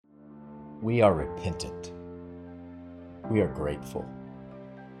We are repentant. We are grateful.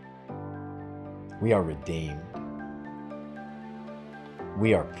 We are redeemed.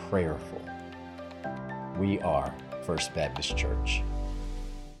 We are prayerful. We are First Baptist Church.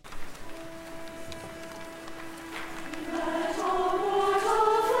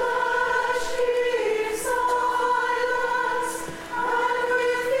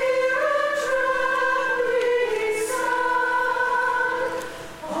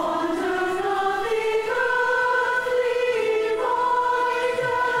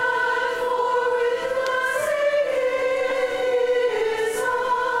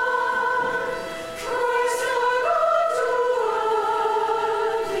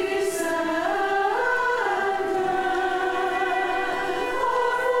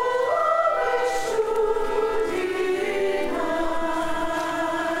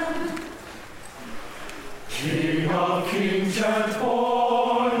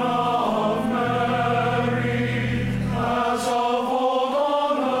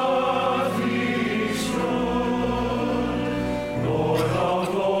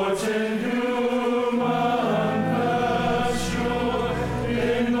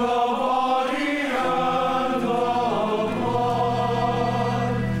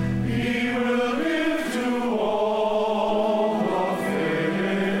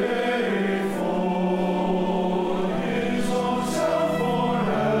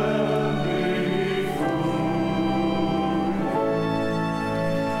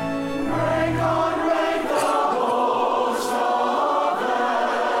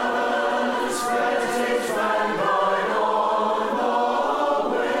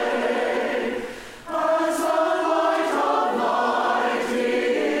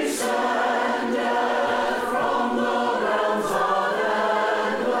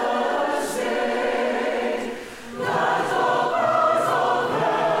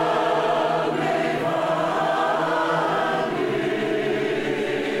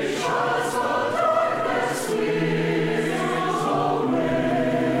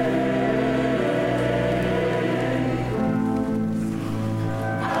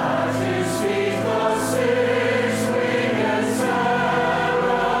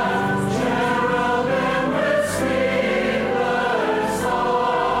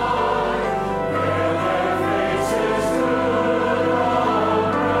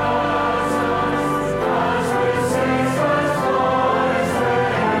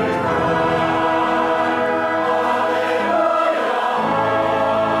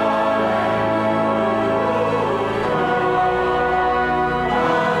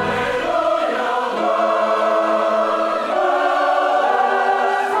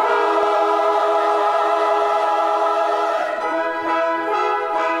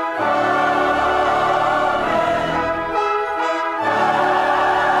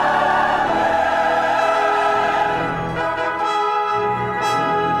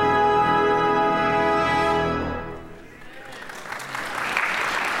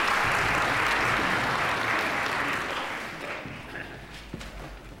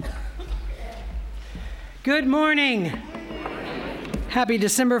 Good morning. Happy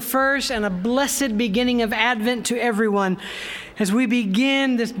December 1st and a blessed beginning of Advent to everyone as we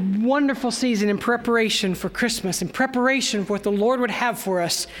begin this wonderful season in preparation for Christmas, in preparation for what the Lord would have for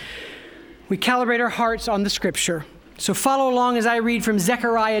us. We calibrate our hearts on the Scripture. So follow along as I read from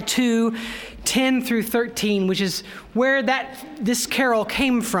Zechariah 2, 10 through 13, which is where this carol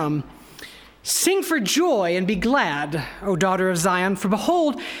came from. Sing for joy and be glad, O daughter of Zion, for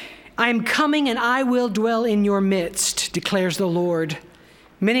behold, I am coming and I will dwell in your midst, declares the Lord.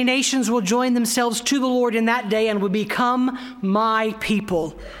 Many nations will join themselves to the Lord in that day and will become my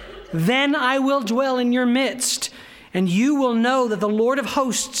people. Then I will dwell in your midst, and you will know that the Lord of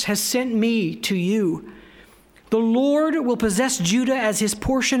hosts has sent me to you. The Lord will possess Judah as his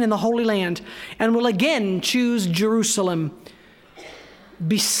portion in the Holy Land and will again choose Jerusalem.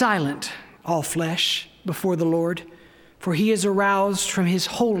 Be silent, all flesh, before the Lord, for he is aroused from his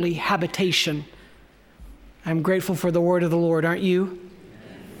holy habitation. I'm grateful for the word of the Lord, aren't you?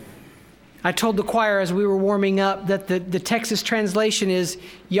 I told the choir as we were warming up that the Texas translation is,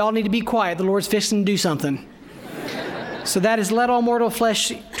 y'all need to be quiet, the Lord's fixing to do something. So that is let all mortal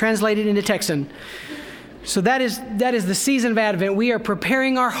flesh translated into Texan. So that is the season of Advent. We are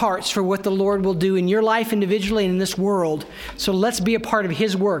preparing our hearts for what the Lord will do in your life individually and in this world. So let's be a part of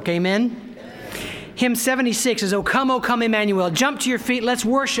his work, amen? Hymn 76 is, O come, Emmanuel. Jump to your feet. Let's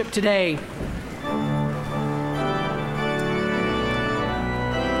worship today.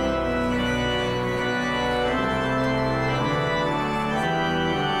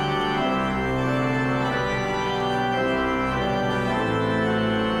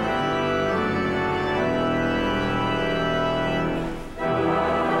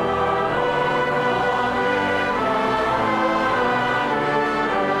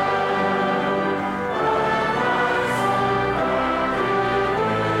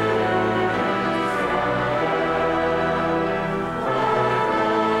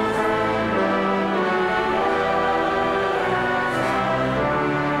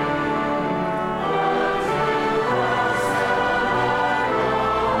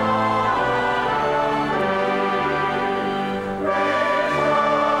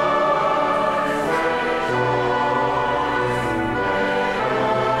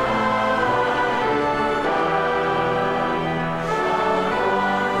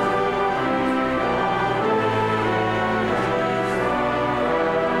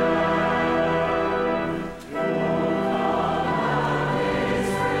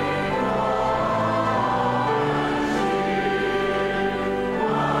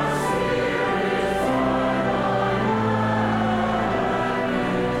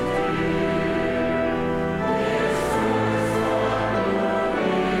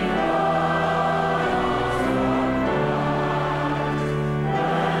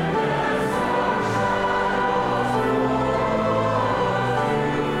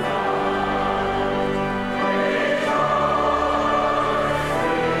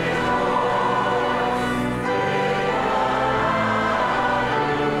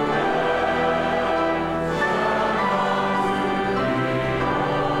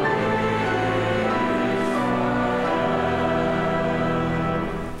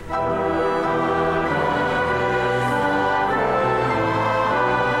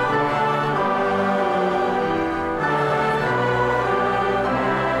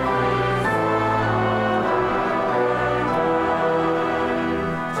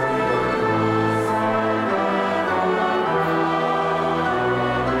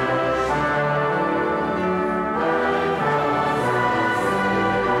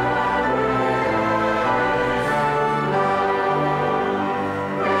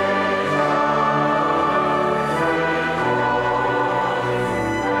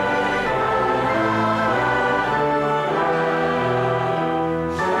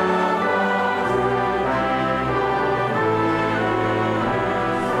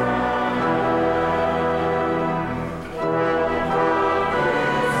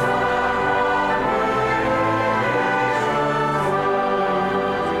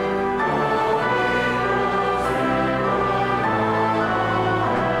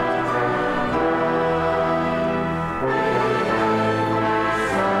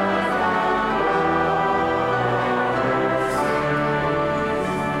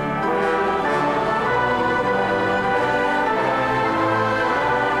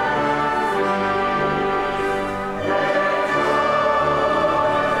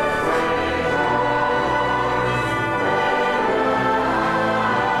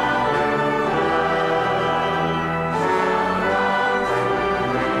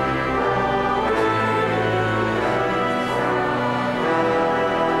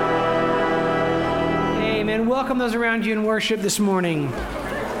 Amen. Welcome those around you in worship this morning.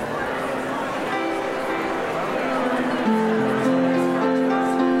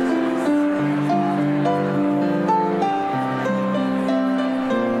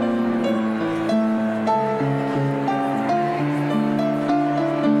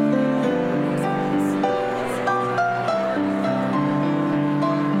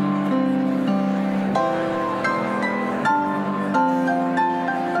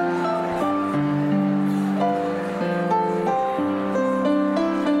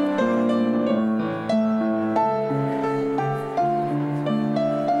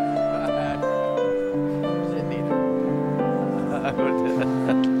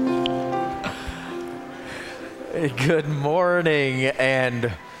 Good morning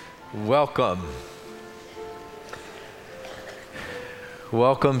and welcome.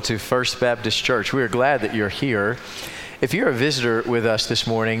 Welcome to First Baptist Church. We are glad that you're here. If you're a visitor with us this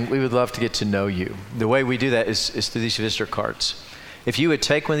morning, we would love to get to know you. The way we do that is through these visitor cards. If you would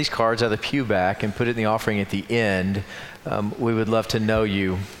take one of these cards out of the pew back and put it in the offering at the end, we would love to know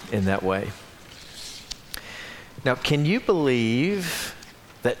you in that way. Now, can you believe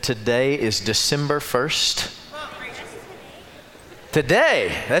that today is December 1st?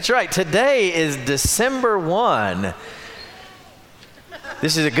 Today, that's right, today is December 1.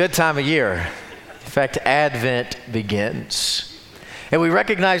 This is a good time of year. In fact, Advent begins. And we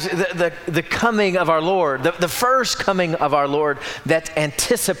recognize the coming of our Lord, the first coming of our Lord that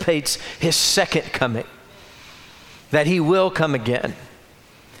anticipates his second coming, that he will come again.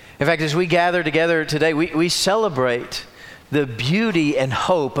 In fact, as we gather together today, we celebrate the beauty and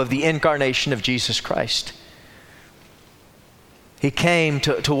hope of the incarnation of Jesus Christ. He came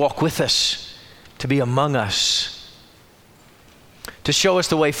to walk with us, to be among us, to show us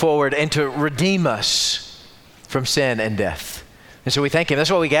the way forward and to redeem us from sin and death. And so we thank him.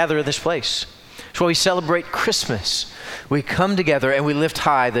 That's why we gather in this place. That's why we celebrate Christmas. We come together and we lift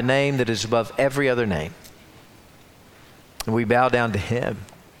high the name that is above every other name. And we bow down to him,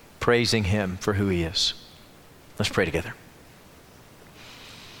 praising him for who he is. Let's pray together.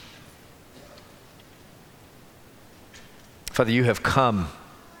 Father, you have come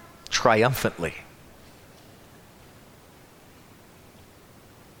triumphantly.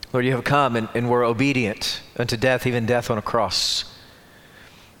 Lord, you have come and were obedient unto death, even death on a cross.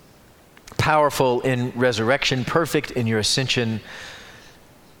 Powerful in resurrection, perfect in your ascension.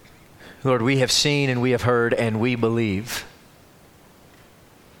 Lord, we have seen and we have heard and we believe.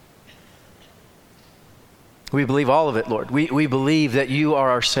 We believe all of it, Lord. We believe that you are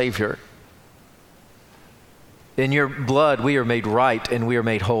our Savior. In your blood, we are made right and we are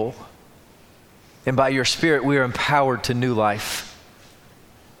made whole. And by your Spirit, we are empowered to new life.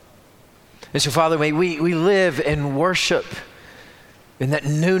 And so, Father, may we live and worship in that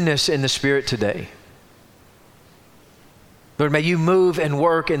newness in the Spirit today. Lord, may you move and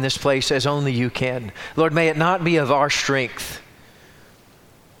work in this place as only you can. Lord, may it not be of our strength,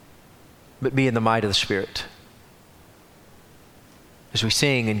 but be in the might of the Spirit. As we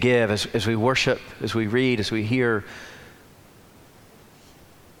sing and give, as we worship, as we read, as we hear,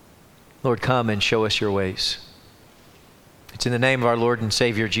 Lord, come and show us your ways. It's in the name of our Lord and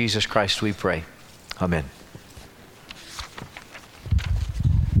Savior, Jesus Christ, we pray. Amen.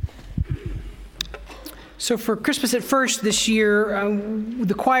 So for Christmas at First this year,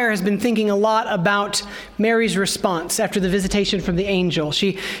 the choir has been thinking a lot about Mary's response after the visitation from the angel.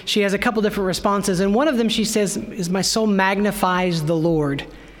 She has a couple different responses, and one of them she says is, "My soul magnifies the Lord."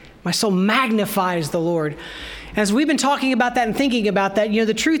 My soul magnifies the Lord. As we've been talking about that and thinking about that,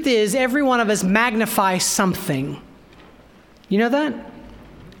 the truth is every one of us magnifies something. You know that?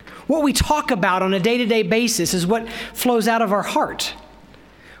 What we talk about on a day-to-day basis is what flows out of our heart.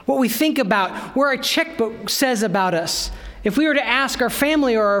 What we think about, where our checkbook says about us. If we were to ask our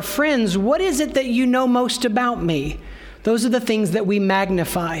family or our friends, what is it that you know most about me? Those are the things that we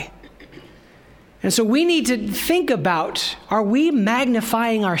magnify. And so we need to think about, are we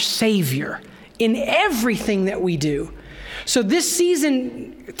magnifying our Savior in everything that we do? So this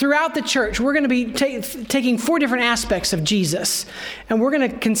season, throughout the church, we're going to be taking 4 different aspects of Jesus. And we're going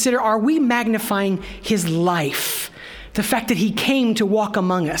to consider, are we magnifying his life? The fact that he came to walk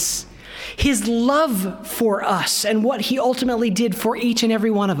among us, his love for us and what he ultimately did for each and every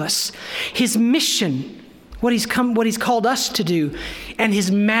one of us, his mission, what he's called us to do, and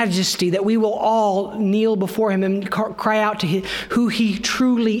his majesty, that we will all kneel before him and cry out to him who he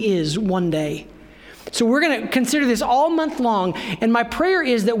truly is one day. So we're going to consider this all month long, and my prayer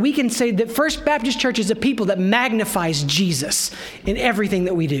is that we can say that First Baptist Church is a people that magnifies Jesus in everything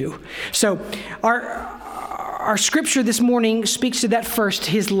that we do. So our Our scripture this morning speaks to that first,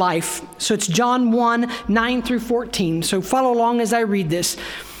 his life. So it's John 1, 9 through 14. So follow along as I read this.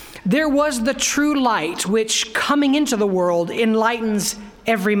 There was the true light, which coming into the world enlightens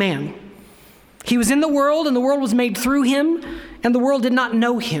every man. He was in the world, and the world was made through him, and the world did not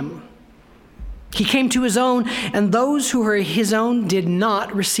know him. He came to his own, and those who were his own did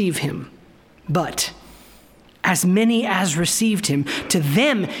not receive him. But as many as received him, to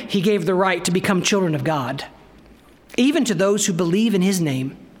them he gave the right to become children of God, even to those who believe in his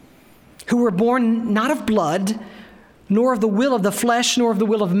name, who were born not of blood, nor of the will of the flesh, nor of the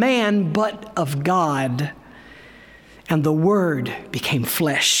will of man, but of God. And the Word became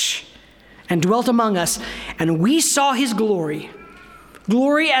flesh and dwelt among us, and we saw his glory,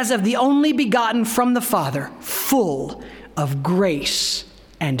 glory as of the only begotten from the Father, full of grace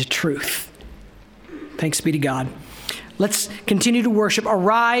and truth. Thanks be to God. Let's continue to worship.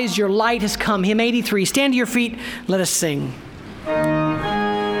 Arise, your light has come. Hymn 83. Stand to your feet. Let us sing.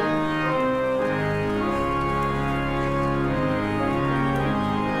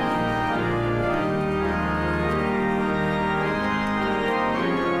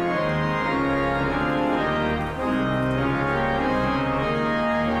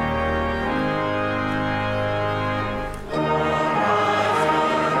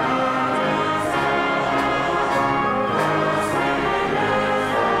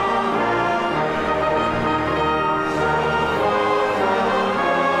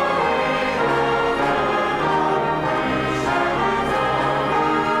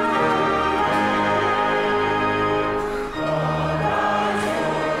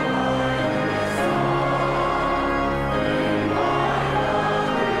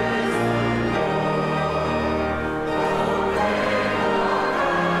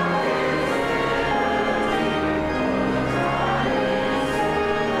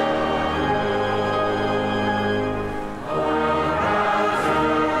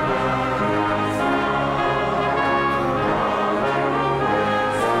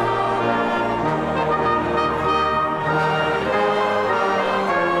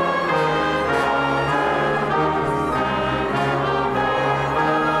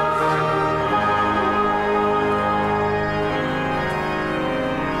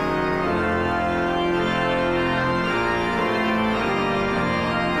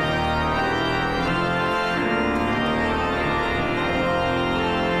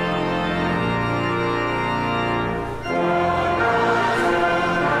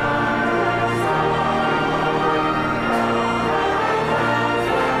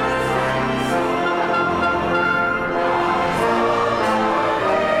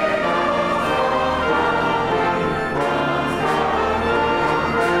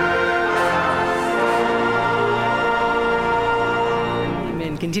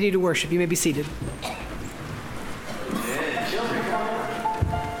 Continue to worship. You may be seated.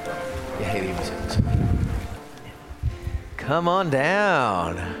 Come on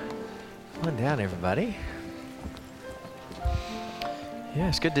down. Come on down, everybody. Yeah,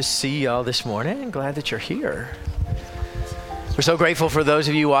 it's good to see y'all this morning. Glad that you're here. We're so grateful for those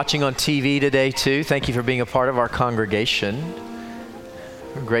of you watching on TV today, too. Thank you for being a part of our congregation.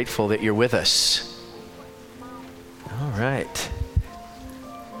 We're grateful that you're with us. All right.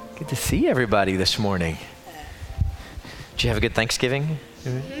 Good to see everybody this morning. Did you have a good Thanksgiving?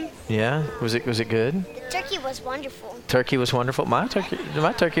 Mm-hmm. Yeah? Was it good? The turkey was wonderful. Turkey was wonderful. My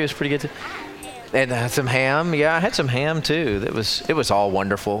turkey was pretty good too. And some ham. Yeah, I had some ham too. It was all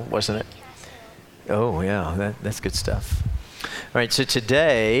wonderful, wasn't it? Oh yeah, that's good stuff. All right, so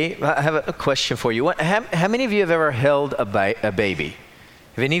today I have a question for you. How many of you have ever held a baby?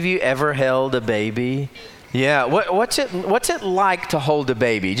 Have any of you ever held a baby? Yeah. What's it like to hold a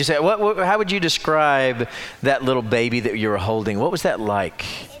baby? Just how would you describe that little baby that you were holding? What was that like?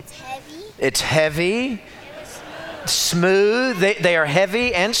 It's heavy. It's heavy. Smooth. They are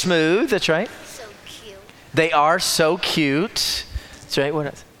heavy and smooth. That's right. So cute. They are so cute. That's right. What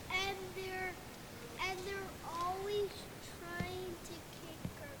else? And they're always trying to kick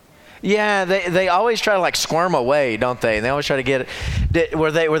our butt. Yeah, they always try to like squirm away, don't they? And they always try to get it.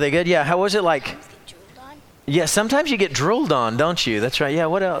 Were they good? Yeah. How was it like? Yeah, sometimes you get drooled on, don't you? That's right. Yeah,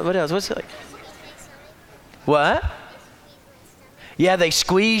 what else? What's it like? What? Yeah, they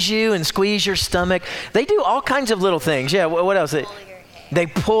squeeze you and squeeze your stomach. They do all kinds of little things. Yeah, what else? They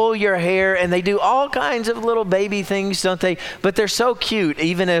pull your hair and they do all kinds of little baby things, don't they? But they're so cute,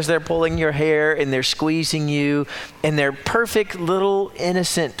 even as they're pulling your hair and they're squeezing you. And they're perfect little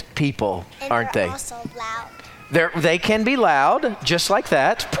innocent people, aren't they? And they're also loud. They can be loud, just like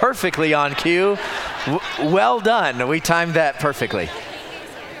that, perfectly on cue. Well done. We timed that perfectly.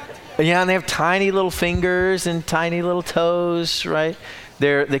 Yeah, and they have tiny little fingers and tiny little toes, right?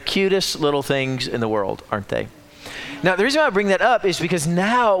 They're the cutest little things in the world, aren't they? Now, the reason why I bring that up is because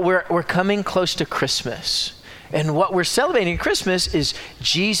now we're coming close to Christmas. And what we're celebrating at Christmas is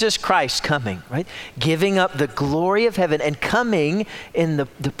Jesus Christ coming, right? Giving up the glory of heaven and coming in the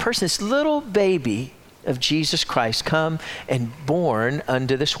person, this little baby of Jesus Christ, come and born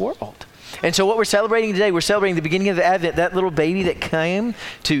unto this world. And so what we're celebrating today, we're celebrating the beginning of the Advent, that little baby that came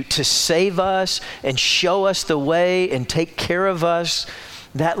to save us and show us the way and take care of us.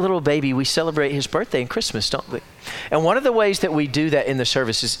 That little baby, we celebrate his birthday and Christmas, don't we? And one of the ways that we do that in the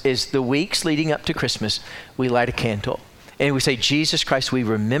service is the weeks leading up to Christmas, we light a candle. And we say, Jesus Christ, we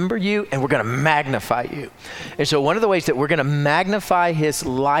remember you and we're going to magnify you. And so one of the ways that we're going to magnify his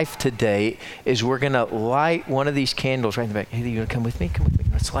life today is we're going to light one of these candles right in the back. Hey, you going to come with me? Come with me.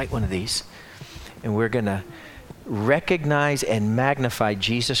 Let's light one of these. And we're going to recognize and magnify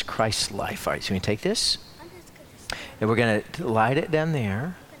Jesus Christ's life. All right, so we take this. And we're going to light it down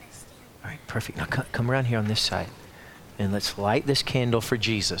there. All right, perfect. Now come around here on this side. And let's light this candle for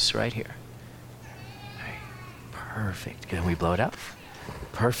Jesus right here. All right, perfect. Can we blow it out?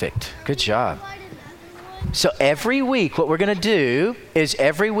 Perfect. Good job. So every week, what we're going to do is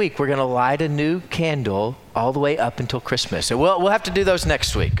every week we're going to light a new candle all the way up until Christmas. So we'll have to do those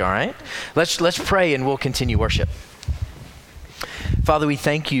next week, all right? Let's pray and we'll continue worship. Father, we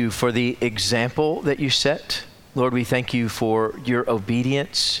thank you for the example that you set. Lord, we thank you for your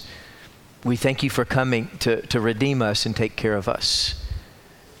obedience. We thank you for coming to redeem us and take care of us.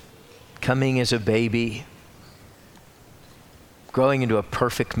 Coming as a baby, growing into a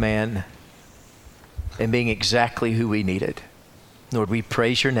perfect man, and being exactly who we needed. Lord, we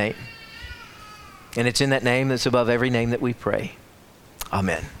praise your name. And it's in that name that's above every name that we pray.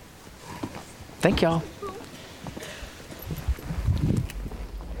 Amen. Thank y'all.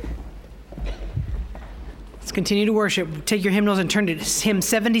 Let's continue to worship. Take your hymnals and turn to hymn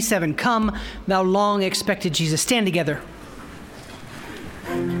 77. Come, thou long expected Jesus. Stand together.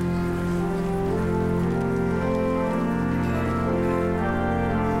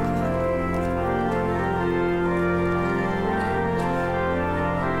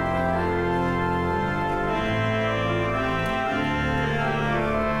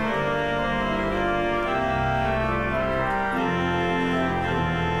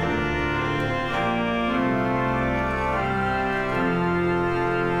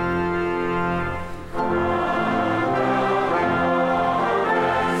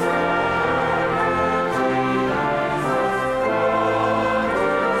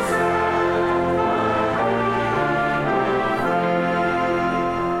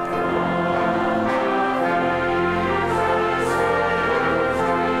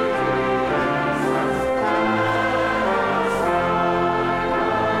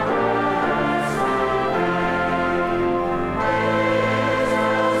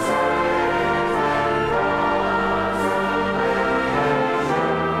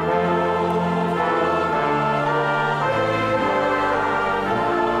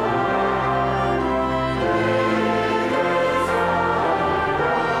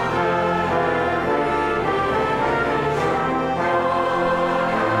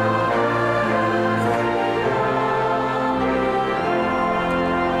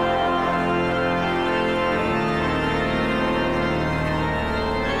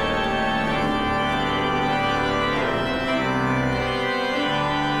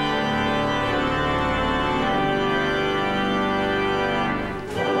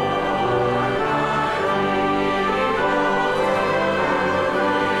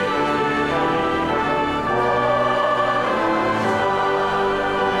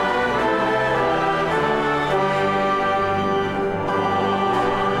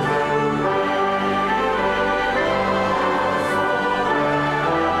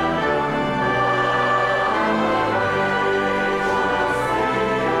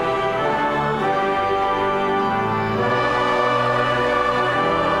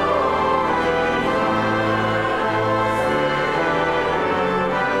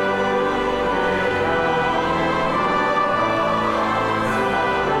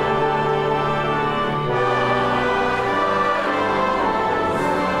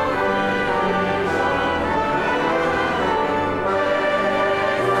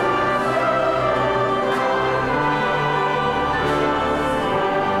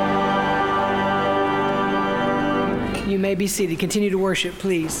 You may be seated. Continue to worship,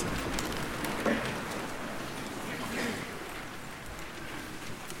 please.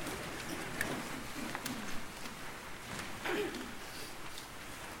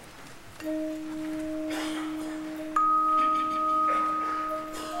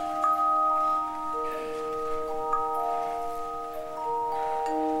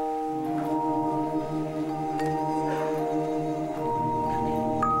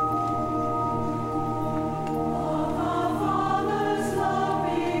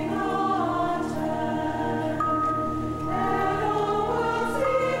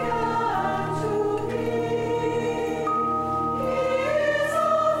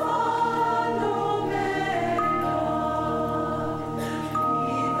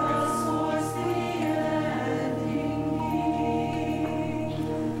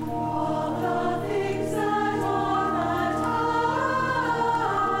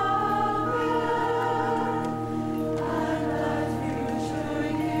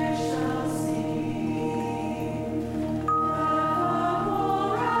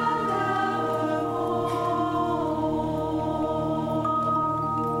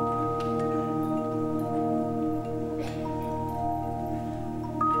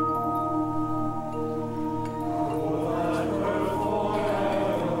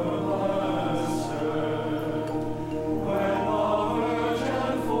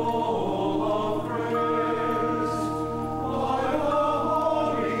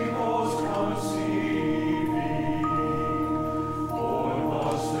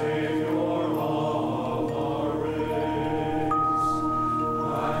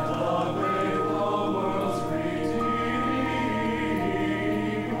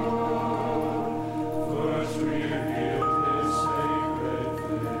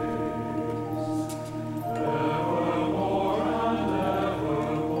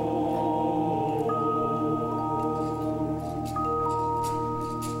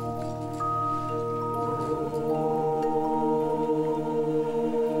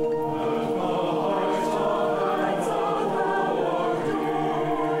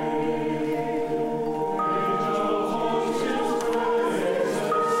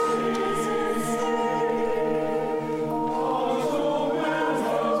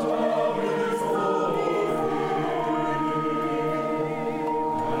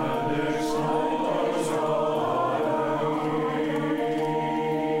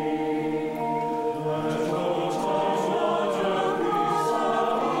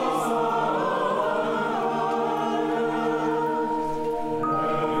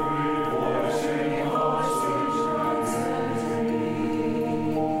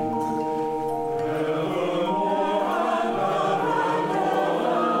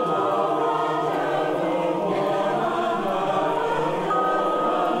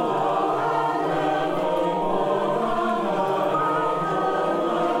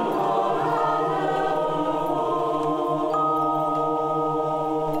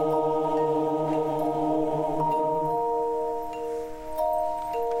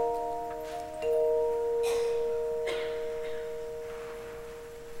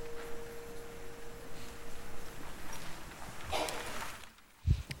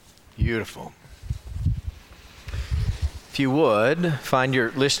 Beautiful. If you would, find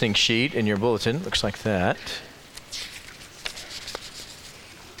your listening sheet in your bulletin. Looks like that.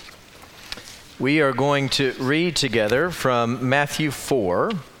 We are going to read together from Matthew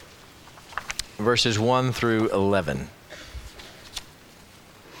 4, verses 1 through 11.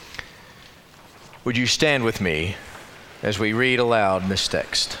 Would you stand with me as we read aloud this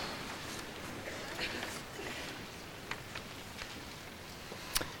text?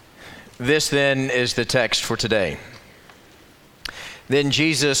 This then is the text for today. Then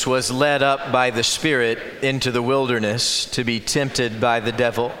Jesus was led up by the Spirit into the wilderness to be tempted by the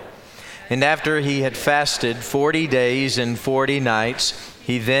devil. And after he had fasted 40 days and 40 nights,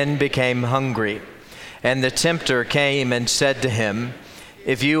 he then became hungry. And the tempter came and said to him,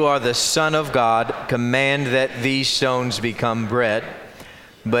 "If you are the Son of God, command that these stones become bread."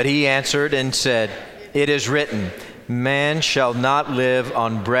 But he answered and said, "It is written, man shall not live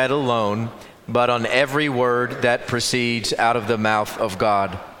on bread alone, but on every word that proceeds out of the mouth of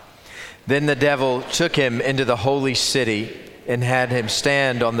God." Then the devil took him into the holy city and had him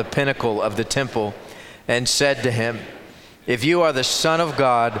stand on the pinnacle of the temple and said to him, "If you are the Son of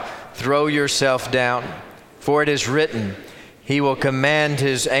God, throw yourself down, for it is written, he will command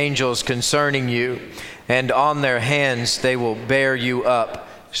his angels concerning you, and on their hands they will bear you up,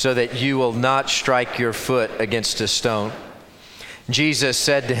 so that you will not strike your foot against a stone." Jesus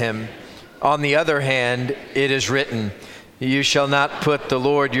said to him, "On the other hand, it is written, you shall not put the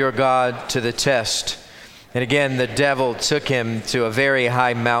Lord your God to the test." And again the devil took him to a very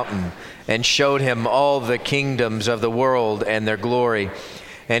high mountain and showed him all the kingdoms of the world and their glory.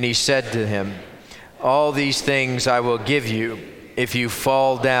 And he said to him, "All these things I will give you if you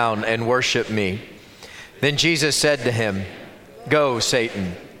fall down and worship me." Then Jesus said to him, "Go,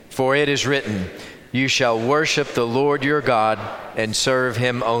 Satan, for it is written, you shall worship the Lord your God and serve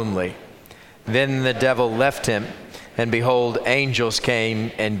him only." Then the devil left him, and behold, angels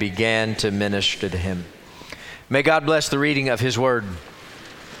came and began to minister to him. May God bless the reading of his word.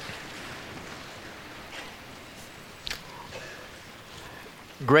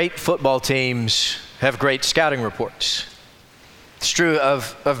 Great football teams have great scouting reports. It's true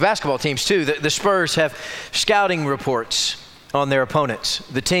of basketball teams too. The Spurs have scouting reports on their opponents,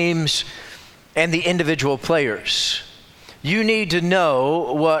 the teams and the individual players. You need to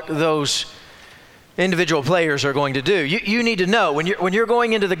know what those individual players are going to do. You need to know when you're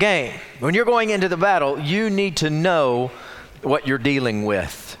going into the game, when you're going into the battle, you need to know what you're dealing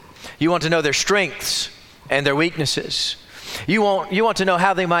with. You want to know their strengths and their weaknesses. You want to know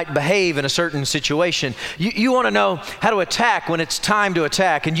how they might behave in a certain situation. You want to know how to attack when it's time to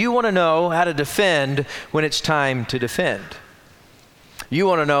attack, and you want to know how to defend when it's time to defend. You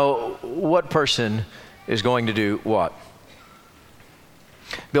want to know what person is going to do what.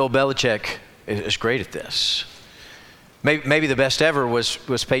 Bill Belichick is great at this. Maybe the best ever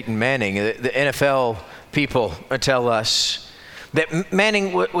was Peyton Manning. The NFL people tell us that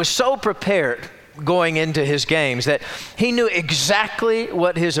Manning was so prepared going into his games that he knew exactly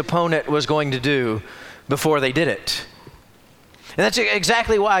what his opponent was going to do before they did it. And that's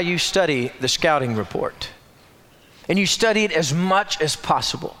exactly why you study the scouting report. And you study it as much as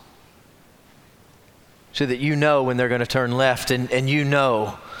possible so that you know when they're going to turn left and you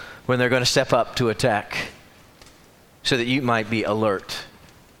know when they're going to step up to attack, so that you might be alert,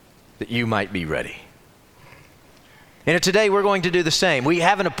 that you might be ready. And today we're going to do the same. We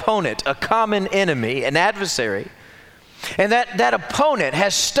have an opponent, a common enemy, an adversary. And that opponent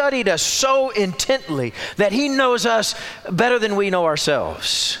has studied us so intently that he knows us better than we know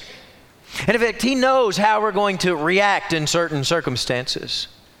ourselves. And in fact, he knows how we're going to react in certain circumstances.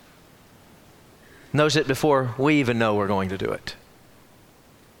 Knows it before we even know we're going to do it.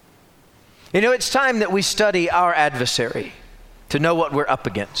 You know, it's time that we study our adversary to know what we're up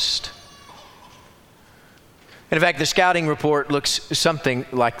against. And in fact, the scouting report looks something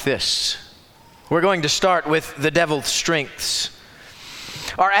like this. We're going to start with the devil's strengths.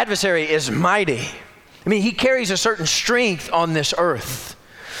 Our adversary is mighty. I mean, he carries a certain strength on this earth.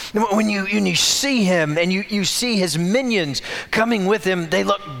 When you see him and you see his minions coming with him, they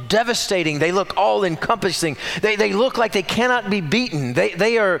look devastating. They look all-encompassing. They look like they cannot be beaten.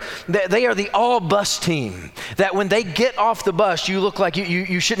 They are the all-bus team, that when they get off the bus, you look like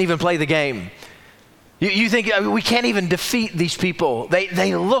you shouldn't even play the game. You think, we can't even defeat these people.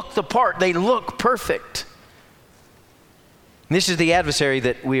 They look the part. They look perfect. And this is the adversary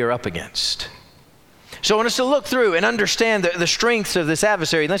that we are up against. So I want us to look through and understand the strengths of this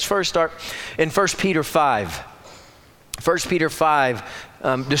adversary. Let's first start in 1 Peter 5. 1 Peter 5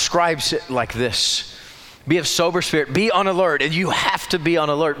 describes it like this. Be of sober spirit. Be on alert. And you have to be on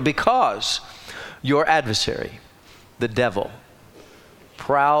alert because your adversary, the devil,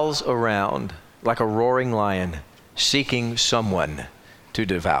 prowls around like a roaring lion seeking someone to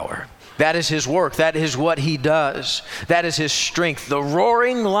devour. That is his work. That is what he does. That is his strength. The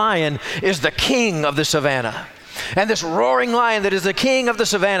roaring lion is the king of the savannah. And this roaring lion that is the king of the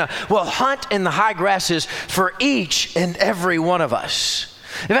savannah will hunt in the high grasses for each and every one of us.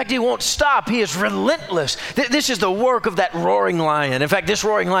 In fact, he won't stop. He is relentless. This is the work of that roaring lion. In fact, this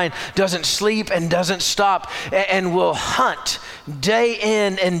roaring lion doesn't sleep and doesn't stop and will hunt day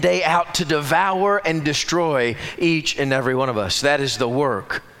in and day out to devour and destroy each and every one of us. That is the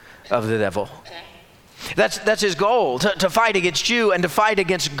work of the devil. That's his goal, to fight against you and to fight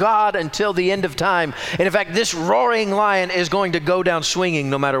against God until the end of time. And in fact, this roaring lion is going to go down swinging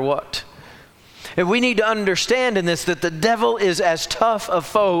no matter what. And we need to understand in this that the devil is as tough a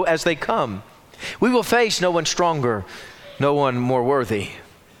foe as they come. We will face no one stronger, no one more worthy.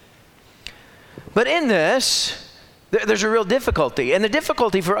 But in this, there's a real difficulty. And the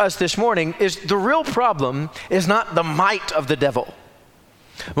difficulty for us this morning is the real problem is not the might of the devil.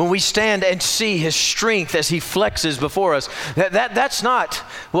 When we stand and see his strength as he flexes before us, that's not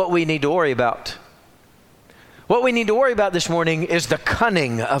what we need to worry about. What we need to worry about this morning is the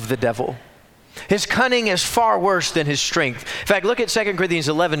cunning of the devil. His cunning is far worse than his strength. In fact, look at 2 Corinthians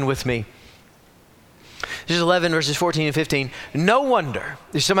 11 with me. This is 11 verses 14 and 15. No wonder,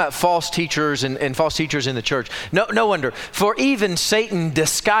 there's some about false teachers and false teachers in the church. No wonder, for even Satan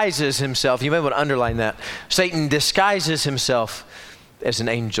disguises himself. You may want to underline that. Satan disguises himself as an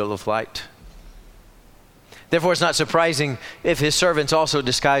angel of light. Therefore, it's not surprising if his servants also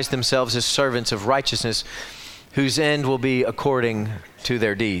disguise themselves as servants of righteousness, whose end will be according to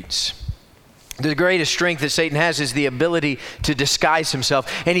their deeds. The greatest strength that Satan has is the ability to disguise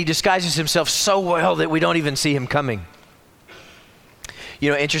himself, and he disguises himself so well that we don't even see him coming.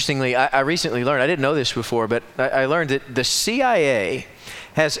 You know, interestingly, I recently learned, I didn't know this before, but I learned that the CIA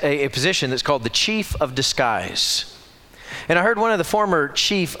has a position that's called the Chief of Disguise. And I heard one of the former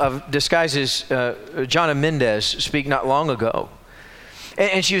chief of disguises, Jonna Mendez, speak not long ago.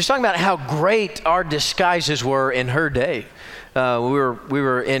 And she was talking about how great our disguises were in her day. We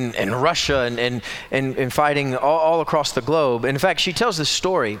were in Russia and fighting all across the globe. And in fact, she tells this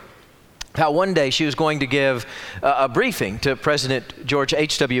story how one day she was going to give a briefing to President George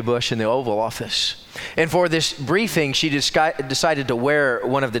H.W. Bush in the Oval Office. And for this briefing, she decided to wear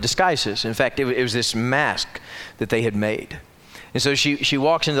one of the disguises. In fact, it was this mask that they had made. And so she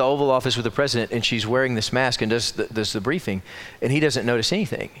walks into the Oval Office with the president, and she's wearing this mask and does the briefing, and he doesn't notice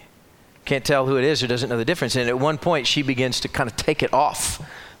anything. Can't tell who it is or doesn't know the difference. And at one point, she begins to kind of take it off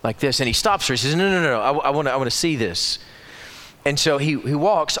like this, and he stops her. He says, no, I want to see this. And so he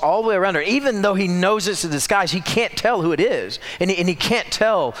walks all the way around her. Even though he knows it's a disguise, he can't tell who it is. And he can't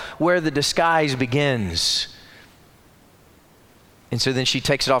tell where the disguise begins. And so then she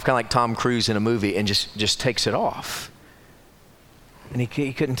takes it off kind of like Tom Cruise in a movie and just takes it off. And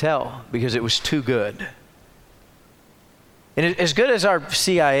he couldn't tell because it was too good. And as good as our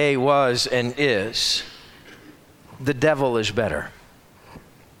CIA was and is, the devil is better.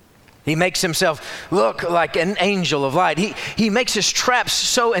 He makes himself look like an angel of light. He makes his traps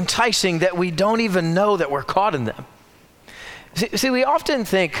so enticing that we don't even know that we're caught in them. See, we often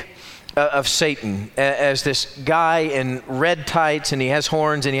think of Satan as this guy in red tights, and he has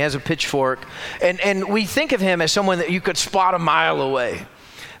horns, and he has a pitchfork. And we think of him as someone that you could spot a mile away.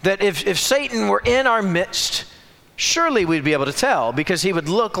 That if Satan were in our midst, surely we'd be able to tell, because he would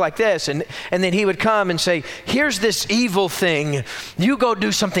look like this, and then he would come and say, here's this evil thing, you go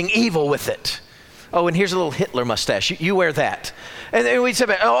do something evil with it. Oh, and here's a little Hitler mustache, you wear that. And then we'd say,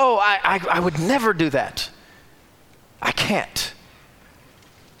 I would never do that. I can't.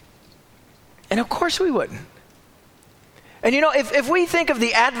 And of course we wouldn't. And you know, if we think of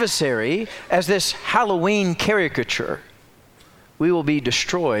the adversary as this Halloween caricature, we will be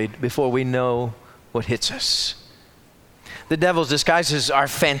destroyed before we know what hits us. The devil's disguises are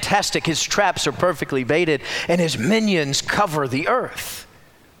fantastic. His traps are perfectly baited, and his minions cover the earth.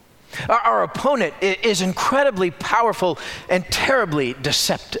 Our opponent is incredibly powerful and terribly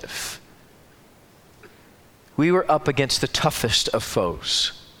deceptive. We were up against the toughest of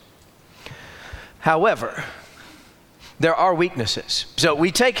foes. However, there are weaknesses. So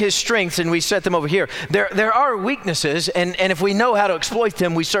we take his strengths and we set them over here. There are weaknesses, and if we know how to exploit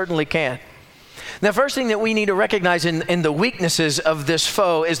them, we certainly can. The first thing that we need to recognize in the weaknesses of this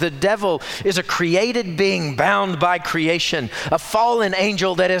foe is the devil is a created being bound by creation, a fallen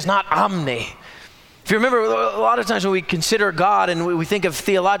angel that is not omni. In If you remember, a lot of times when we consider God and we think of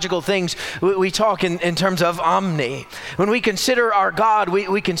theological things, we talk in terms of omni. When we consider our God,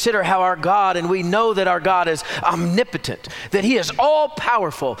 we consider how our God, and we know that our God is omnipotent, that he is all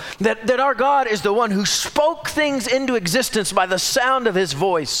powerful, that our God is the one who spoke things into existence by the sound of his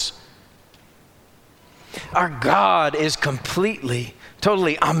voice. Our God is completely,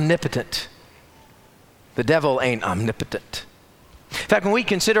 totally omnipotent. The devil ain't omnipotent. In fact, when we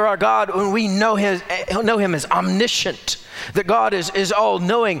consider our God, when we know him as omniscient, that God is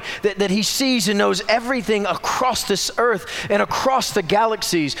all-knowing, that he sees and knows everything across this earth and across the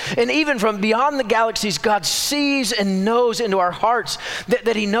galaxies. And even from beyond the galaxies, God sees and knows into our hearts,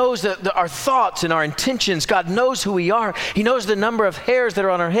 that he knows our thoughts and our intentions. God knows who we are. He knows the number of hairs that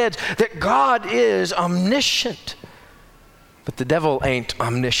are on our heads, that God is omniscient. But the devil ain't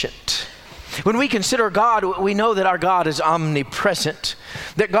omniscient. When we consider God, we know that our God is omnipresent,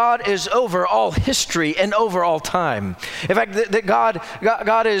 that God is over all history and over all time. In fact, that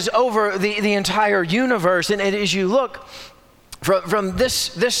God is over the entire universe. And as you look from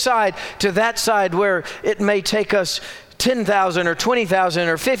this side to that side, where it may take us 10,000 or 20,000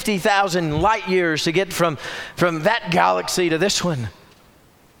 or 50,000 light years to get from that galaxy to this one,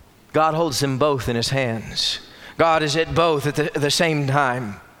 God holds them both in his hands. God is at both at the same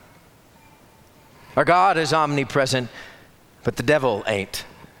time. Our God is omnipresent, but the devil ain't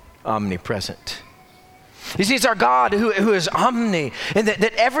omnipresent. You see, it's our God who is omni, and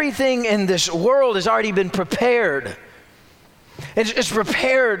that everything in this world has already been prepared. It's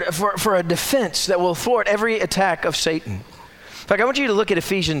prepared for a defense that will thwart every attack of Satan. In fact, I want you to look at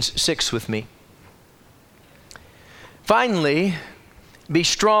Ephesians 6 with me. Finally, be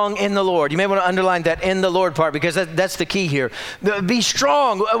strong in the Lord. You may want to underline that "in the Lord" part, because that's the key here. Be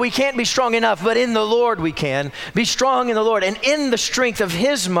strong. We can't be strong enough, but in the Lord we can. Be strong in the Lord and in the strength of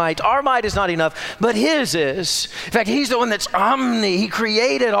his might. Our might is not enough, but his is. In fact, he's the one that's omni. He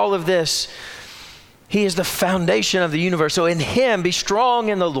created all of this. He is the foundation of the universe. So in him, be strong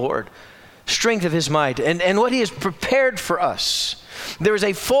in the Lord, strength of his might, and what he has prepared for us. There is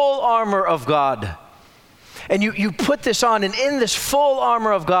a full armor of God. And you put this on, and in this full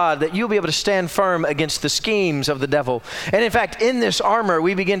armor of God, that you'll be able to stand firm against the schemes of the devil. And in fact, in this armor,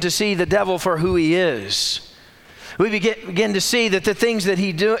 we begin to see the devil for who he is. We begin to see that the things that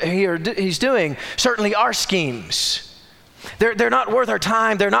he's doing certainly are schemes. They're not worth our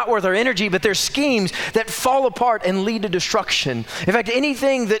time, they're not worth our energy, but they're schemes that fall apart and lead to destruction. In fact,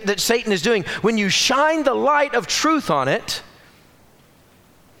 anything that Satan is doing, when you shine the light of truth on it,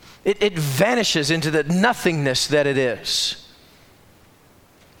 it vanishes into the nothingness that it is.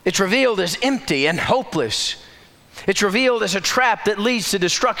 It's revealed as empty and hopeless. It's revealed as a trap that leads to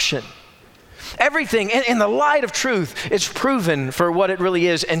destruction. Everything in the light of truth is proven for what it really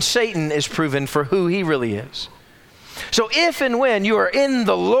is, and Satan is proven for who he really is. So if and when you are in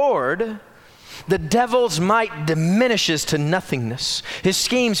the Lord, the devil's might diminishes to nothingness. His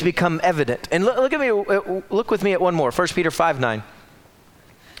schemes become evident. And look with me at one more, 1 Peter 5:9.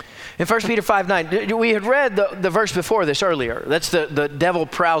 In 1 Peter 5:9, we had read the verse before this earlier. That's the devil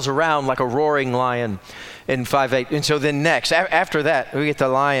prowls around like a roaring lion in 5:8. And so then next, after that, we get the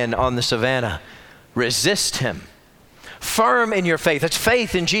lion on the savannah. Resist him. Firm in your faith. That's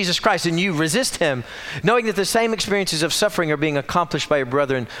faith in Jesus Christ. And you resist him, knowing that the same experiences of suffering are being accomplished by your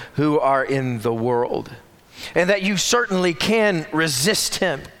brethren who are in the world. And that you certainly can resist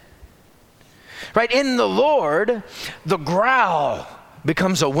him. Right? In the Lord, the growl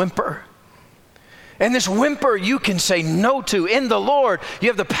becomes a whimper. And this whimper you can say no to. In the Lord, you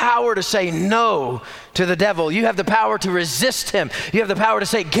have the power to say no to the devil. You have the power to resist him. You have the power to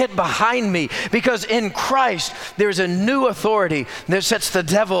say, get behind me. Because in Christ, there's a new authority that sets the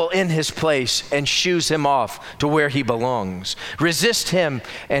devil in his place and shoos him off to where he belongs. Resist him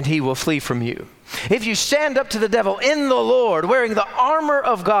and he will flee from you. If you stand up to the devil in the Lord, wearing the armor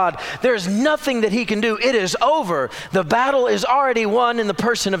of God, there's nothing that he can do. It is over. The battle is already won in the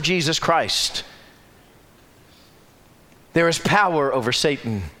person of Jesus Christ. There is power over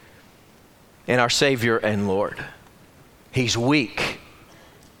Satan in our Savior and Lord. He's weak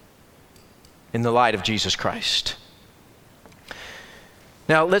in the light of Jesus Christ.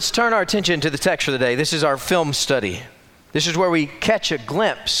 Now, let's turn our attention to the text for the day. This is our film study. This is where we catch a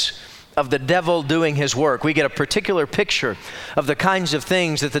glimpse of the devil doing his work. We get a particular picture of the kinds of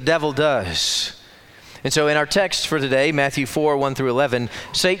things that the devil does. And so in our text for today, Matthew 4:1-11,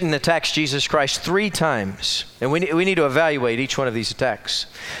 Satan attacks Jesus Christ 3 times. And we need to evaluate each one of these attacks.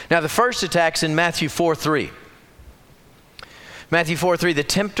 Now the first attack's in Matthew 4:3. Matthew 4:3, the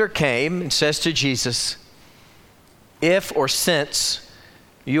tempter came and says to Jesus, if or since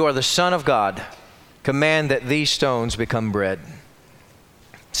you are the Son of God, command that these stones become bread.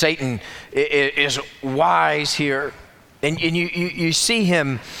 Satan is wise here. And you see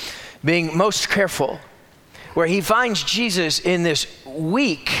him being most careful, where he finds Jesus in this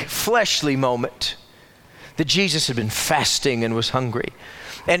weak, fleshly moment that Jesus had been fasting and was hungry.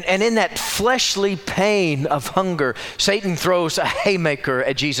 And in that fleshly pain of hunger, Satan throws a haymaker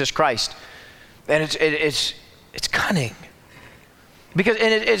at Jesus Christ. And it's cunning.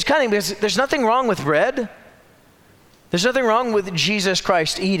 It's cunning because there's nothing wrong with bread. There's nothing wrong with Jesus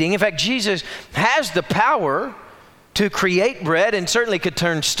Christ eating. In fact, Jesus has the power to create bread and certainly could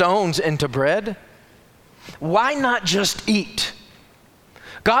turn stones into bread. Why not just eat?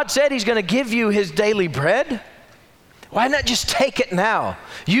 God said he's going to give you his daily bread. Why not just take it now?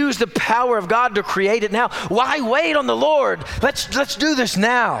 Use the power of God to create it now. Why wait on the Lord? Let's do this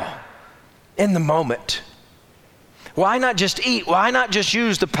now, in the moment. Why not just eat? Why not just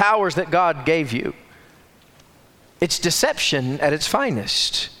use the powers that God gave you? It's deception at its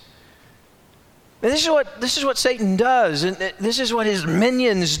finest. And this is what Satan does, and this is what his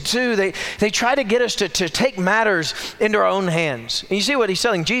minions do. They try to get us to take matters into our own hands. And you see what he's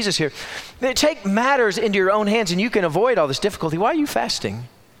telling Jesus here. They take matters into your own hands, and you can avoid all this difficulty. Why are you fasting?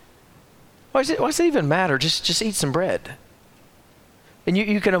 Why does it even matter? Just eat some bread. And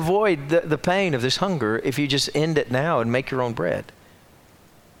you can avoid the pain of this hunger if you just end it now and make your own bread.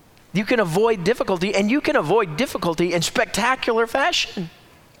 You can avoid difficulty, and you can avoid difficulty in spectacular fashion.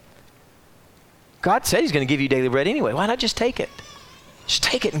 God said he's going to give you daily bread anyway. Why not just take it? Just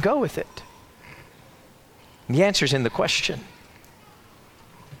take it and go with it. And the answer's in the question.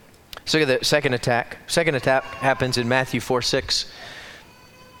 So look at the second attack. Second attack happens in Matthew 4:6.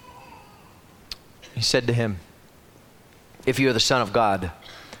 He said to him, "If you are the Son of God,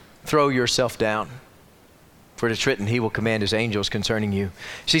 throw yourself down. For it is written, he will command his angels concerning you."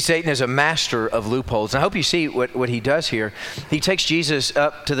 See, Satan is a master of loopholes. And I hope you see what he does here. He takes Jesus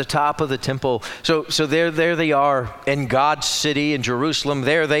up to the top of the temple. So there they are in God's city in Jerusalem.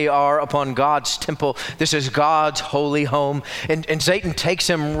 There they are upon God's temple. This is God's holy home. And Satan takes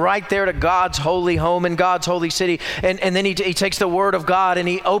him right there to God's holy home in God's holy city. And then he takes the word of God and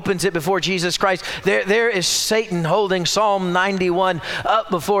he opens it before Jesus Christ. There is Satan holding Psalm 91 up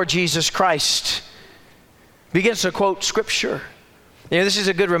before Jesus Christ. Begins to quote scripture. This is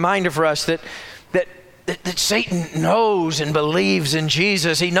a good reminder for us that Satan knows and believes in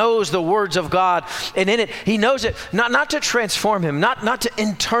Jesus. He knows the words of God, and in it he knows it not to transform him, not to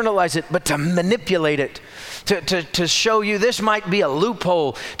internalize it, but to manipulate it, to show you this might be a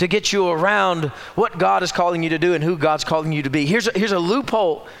loophole to get you around what God is calling you to do and who God's calling you to be. Here's a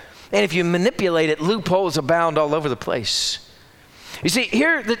loophole, and if you manipulate it, loopholes abound all over the place. You see,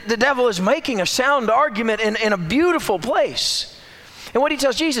 here the devil is making a sound argument in a beautiful place. And what he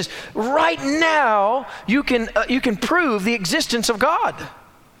tells Jesus, right now you can prove the existence of God.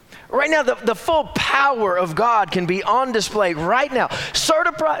 Right now the full power of God can be on display right now.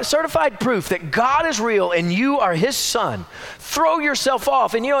 Certified proof that God is real and you are his son. Throw yourself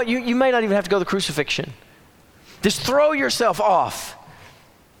off. And you know what? You may not even have to go to the crucifixion. Just throw yourself off.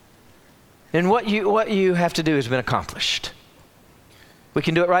 And what you have to do has been accomplished. We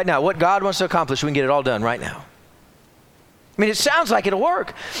can do it right now. What God wants to accomplish, we can get it all done right now. I mean, it sounds like it'll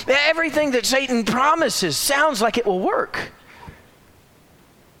work. Everything that Satan promises sounds like it will work.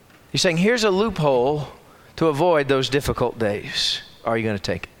 He's saying, here's a loophole to avoid those difficult days. Are you going to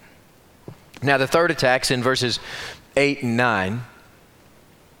take it? Now, the third attack's in verses 8 and 9.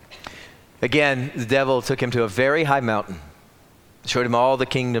 Again, the devil took him to a very high mountain, showed him all the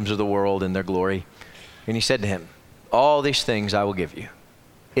kingdoms of the world and their glory. And he said to him, all these things I will give you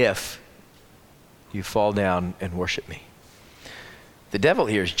if you fall down and worship me. The devil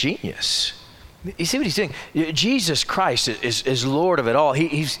here is genius. You see what he's doing? Jesus Christ is Lord of it all.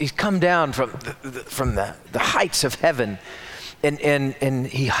 He's come down from the heights of heaven, and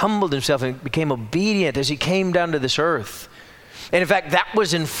he humbled himself and became obedient as he came down to this earth. And in fact, that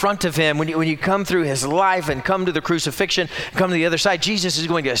was in front of him. When you come through his life and come to the crucifixion, come to the other side, Jesus is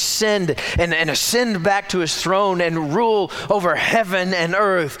going to ascend and ascend back to his throne and rule over heaven and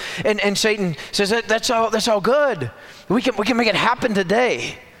earth. And Satan says, that's all good. We can make it happen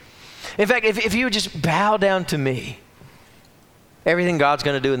today. In fact, if you would just bow down to me, everything God's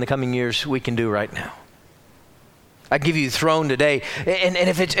going to do in the coming years, we can do right now. I give you the throne today. And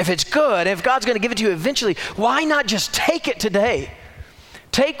if it's good, if God's going to give it to you eventually, why not just take it today?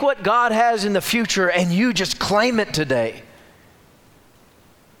 Take what God has in the future and you just claim it today.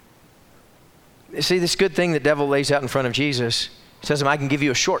 You see, this good thing the devil lays out in front of Jesus, he says to him, I can give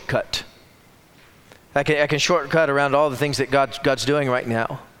you a shortcut. I can shortcut around all the things that God's doing right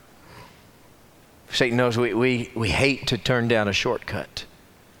now. Satan knows we hate to turn down a shortcut.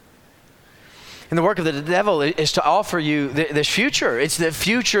 And the work of the devil is to offer you this future. It's the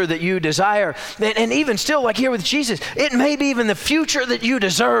future that you desire. And even still, like here with Jesus, it may be even the future that you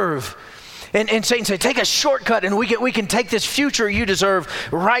deserve. And Satan said, take a shortcut and we can take this future you deserve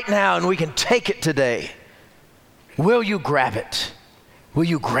right now and we can take it today. Will you grab it? Will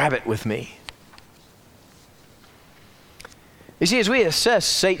you grab it with me? You see, as we assess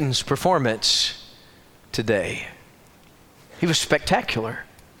Satan's performance today, he was spectacular.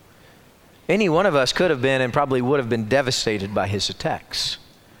 Any one of us could have been and probably would have been devastated by his attacks.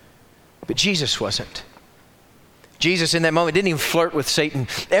 But Jesus wasn't. Jesus in that moment didn't even flirt with Satan.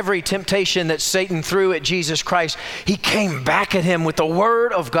 Every temptation that Satan threw at Jesus Christ, he came back at him with the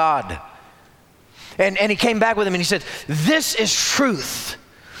word of God. And he came back with him and he said, this is truth.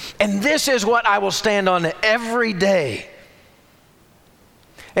 And this is what I will stand on every day.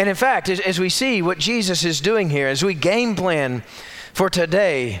 And in fact, as we see what Jesus is doing here, as we game plan for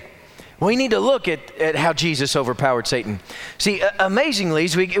today, we need to look at how Jesus overpowered Satan. See, amazingly,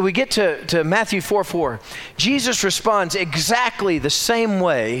 as we get to Matthew 4:4, Jesus responds exactly the same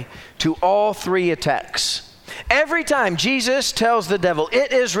way to all three attacks. Every time Jesus tells the devil,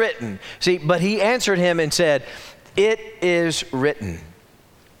 it is written. See, but he answered him and said, it is written.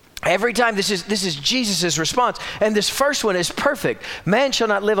 Every time, this is Jesus' response. And this first one is perfect. Man shall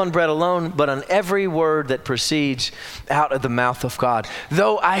not live on bread alone, but on every word that proceeds out of the mouth of God.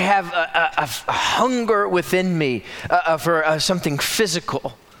 Though I have a hunger within me for something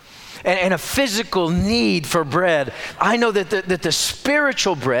physical and a physical need for bread, I know that the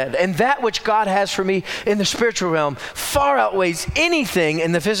spiritual bread and that which God has for me in the spiritual realm far outweighs anything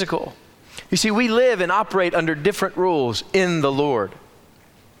in the physical. You see, we live and operate under different rules in the Lord.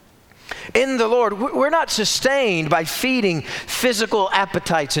 In the Lord, we're not sustained by feeding physical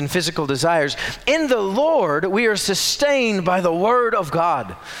appetites and physical desires. In the Lord, we are sustained by the Word of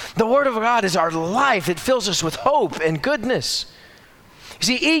God. The Word of God is our life. It fills us with hope and goodness. You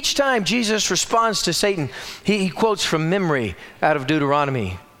see, each time Jesus responds to Satan, he quotes from memory out of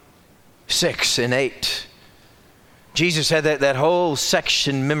Deuteronomy 6 and 8. Jesus had that whole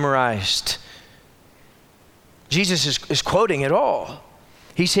section memorized. Jesus is quoting it all.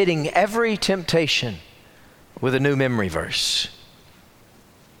 He's hitting every temptation with a new memory verse.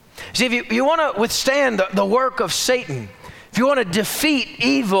 See, if you want to withstand the work of Satan, if you want to defeat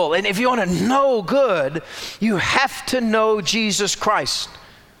evil, and if you want to know good, you have to know Jesus Christ.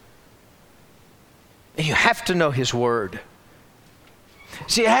 And you have to know His Word.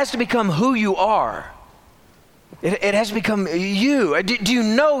 See, it has to become who you are. It has to become you. Do you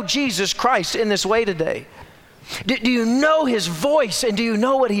know Jesus Christ in this way today? Do you know His voice and do you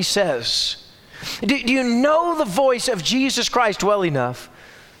know what He says? Do you know the voice of Jesus Christ well enough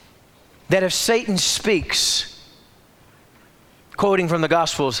that if Satan speaks, quoting from the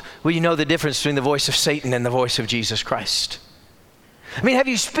Gospels, will you know the difference between the voice of Satan and the voice of Jesus Christ? I mean, have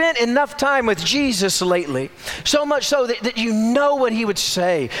you spent enough time with Jesus lately? So much so that you know what He would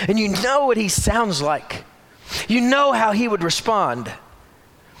say and you know what He sounds like. You know how He would respond.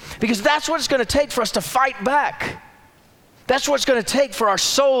 Because that's what it's going to take for us to fight back. That's what it's going to take for our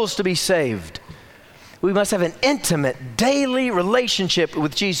souls to be saved. We must have an intimate, daily relationship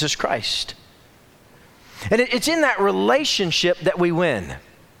with Jesus Christ. And it's in that relationship that we win.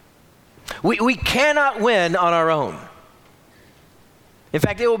 We cannot win on our own. In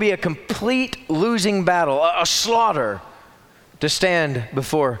fact, it will be a complete losing battle, a slaughter to stand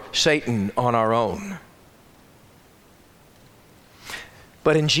before Satan on our own.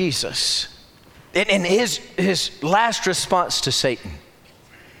 But in Jesus, in his last response to Satan,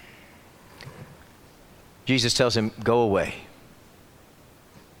 Jesus tells him, go away.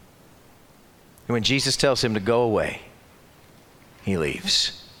 And when Jesus tells him to go away, he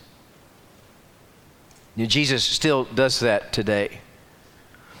leaves. Jesus still does that today.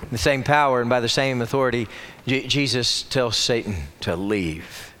 The same power and by the same authority, Jesus tells Satan to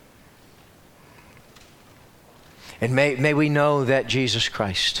leave. And may we know that Jesus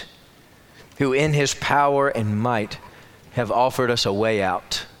Christ, who in His power and might have offered us a way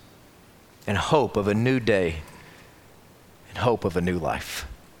out and hope of a new day and hope of a new life.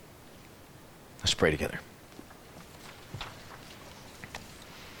 Let's pray together.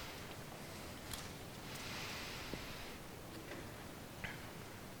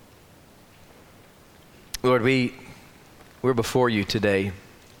 Lord, we're before You today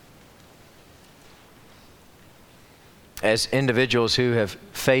as individuals who have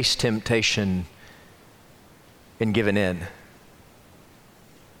faced temptation and given in.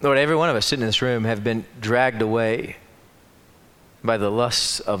 Lord, every one of us sitting in this room have been dragged away by the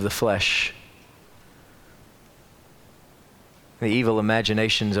lusts of the flesh. the evil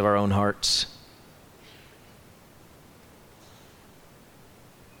imaginations of our own hearts.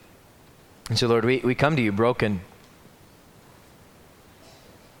 And so, Lord, we come to you broken.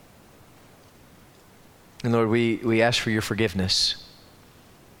 And Lord, we ask for your forgiveness.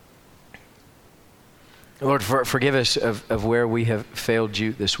 Lord, forgive us of where we have failed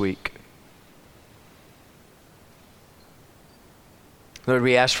you this week. Lord,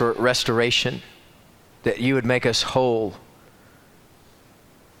 we ask for restoration, that you would make us whole.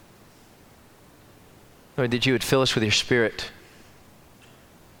 Lord, that you would fill us with your Spirit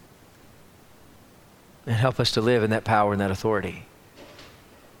and help us to live in that power and that authority.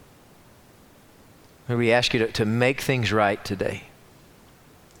 Lord, we ask you to make things right today.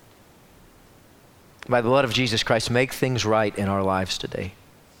 By the blood of Jesus Christ, make things right in our lives today.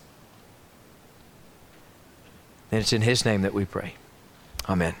 And it's in his name that we pray.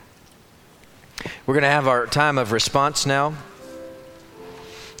 Amen. We're going to have our time of response now.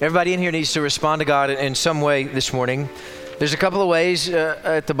 Everybody in here needs to respond to God in some way this morning. There's a couple of ways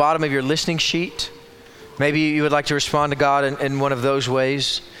at the bottom of your listening sheet. Maybe you would like to respond to God in one of those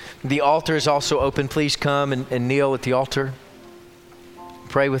ways. The altar is also open. Please come and kneel at the altar.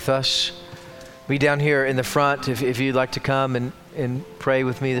 Pray with us. Be down here in the front if you'd like to come and pray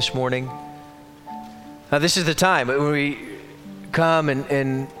with me this morning. This is the time when we come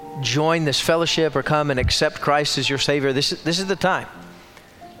and join this fellowship or come and accept Christ as your Savior. This is the time.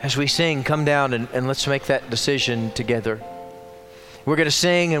 As we sing, come down and let's make that decision together. We're going to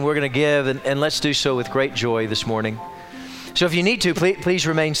sing and we're going to give, and let's do so with great joy this morning. So if you need to, please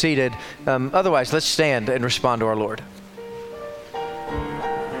remain seated. Otherwise, let's stand and respond to our Lord.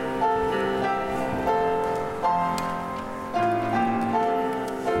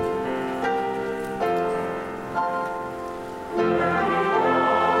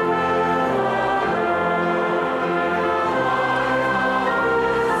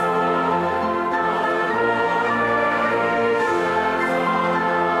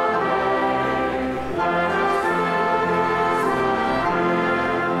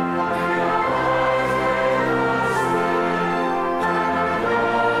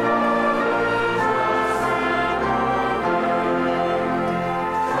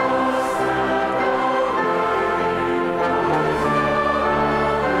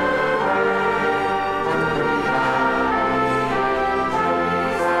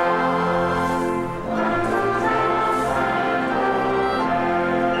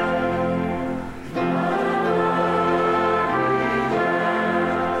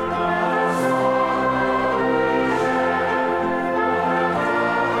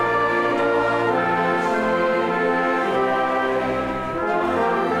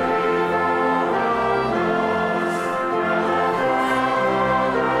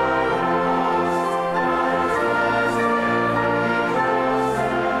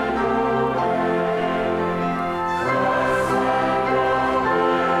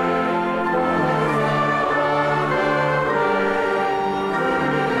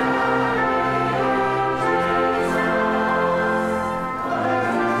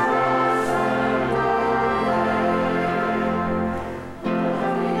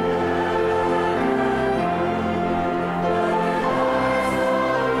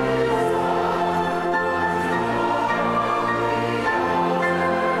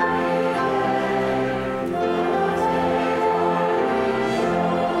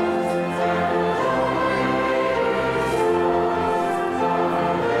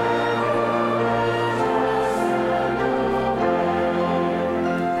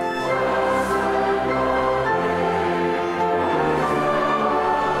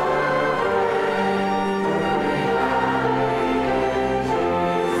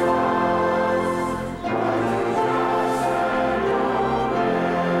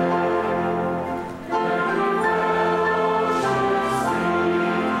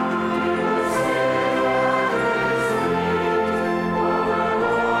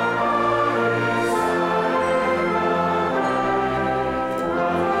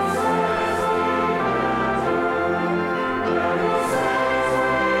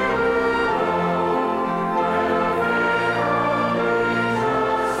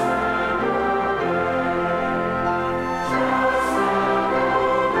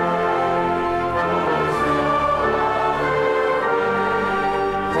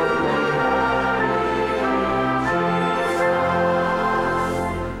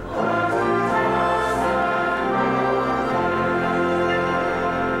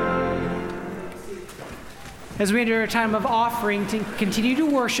 As we enter a time of offering, to continue to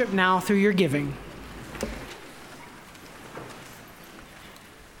worship now through your giving.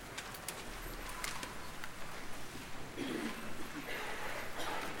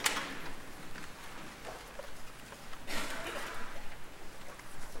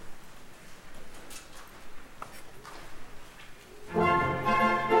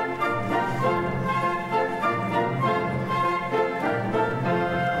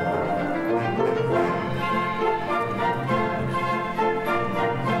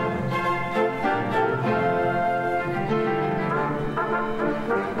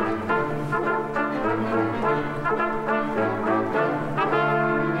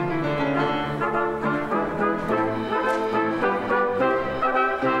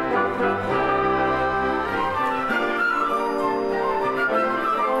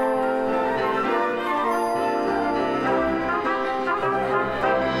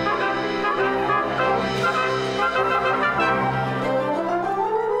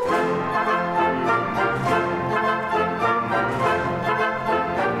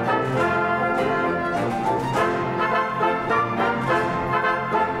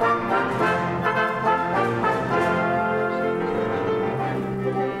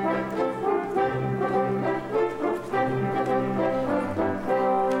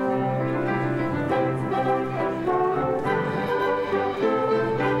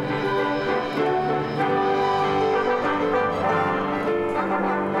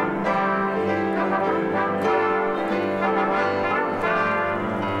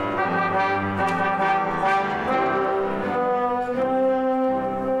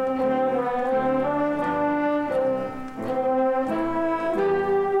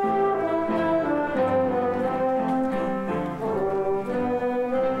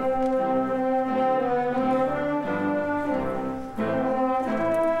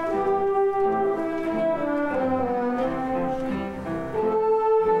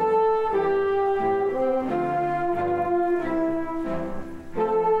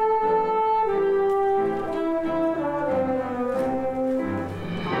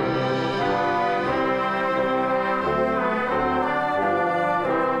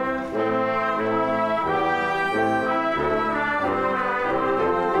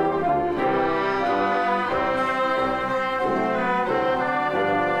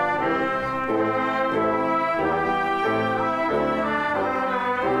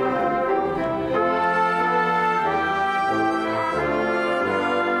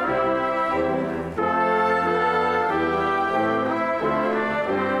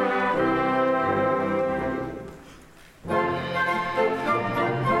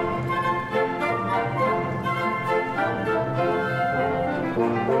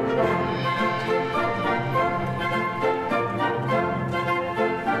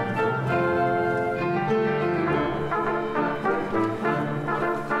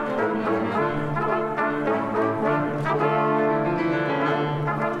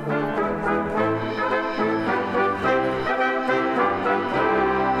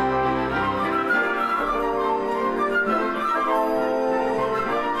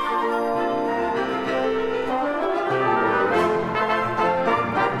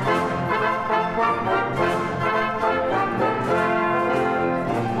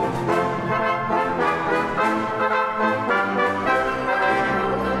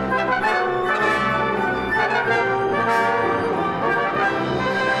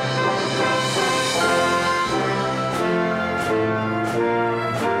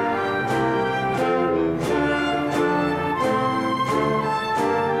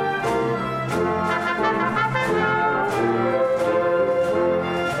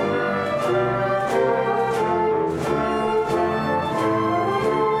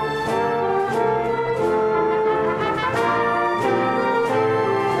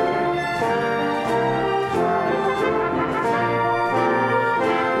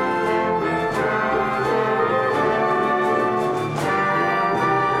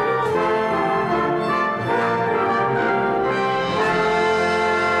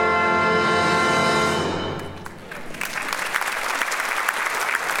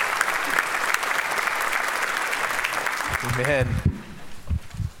 Amen.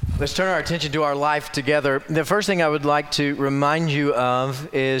 Let's turn our attention to our life together. The first thing I would like to remind you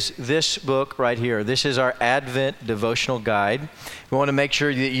of is this book right here. This is our Advent devotional guide. We want to make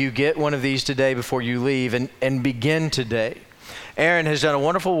sure that you get one of these today before you leave and begin today. Aaron has done a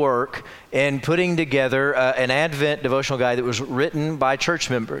wonderful work in putting together an Advent devotional guide that was written by church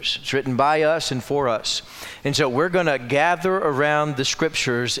members. It's written by us and for us. And so we're going to gather around the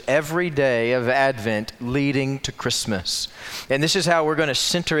scriptures every day of Advent leading to Christmas. And this is how we're going to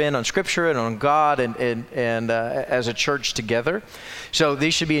center in on scripture and on God and as a church together. So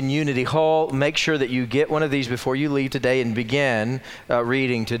these should be in Unity Hall. Make sure that you get one of these before you leave today and begin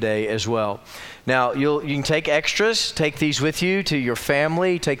reading today as well. Now, you can take extras, take these with you to your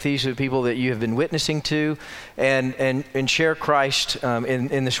family, take these to people that you have been witnessing to, and share Christ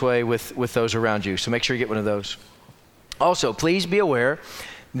in this way with those around you. So make sure you get one of those. Also, please be aware,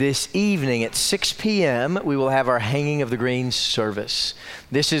 this evening at 6 p.m., we will have our Hanging of the Greens service.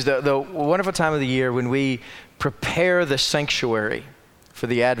 This is the wonderful time of the year when we prepare the sanctuary for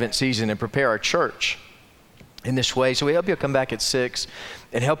the Advent season and prepare our church in this way. So we hope you'll come back at 6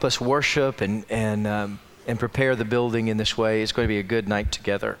 and help us worship and prepare the building in this way. It's going to be a good night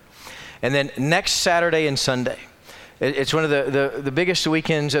together. And then next Saturday and Sunday, it's one of the biggest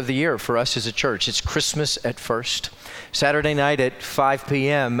weekends of the year for us as a church. It's Christmas at First. Saturday night at 5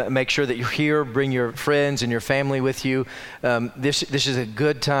 p.m., make sure that you're here. Bring your friends and your family with you. This is a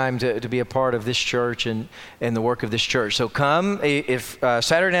good time to be a part of this church and the work of this church. So come if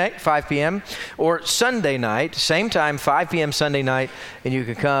Saturday night, 5 p.m., or Sunday night, same time, 5 p.m. Sunday night, and you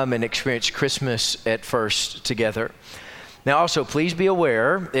can come and experience Christmas at First together. Now also, please be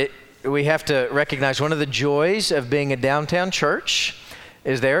aware, we have to recognize one of the joys of being a downtown church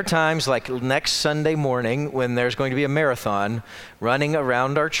is there are times like next Sunday morning when there's going to be a marathon running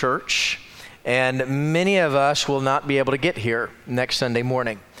around our church, and many of us will not be able to get here next Sunday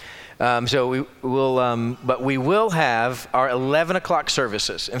morning. So we will, but we will have our 11 o'clock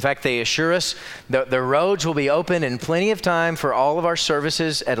services. In fact, they assure us that the roads will be open in plenty of time for all of our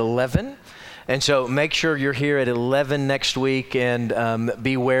services at 11. And so make sure you're here at 11 next week, and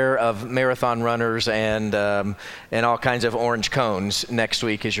beware of marathon runners and all kinds of orange cones next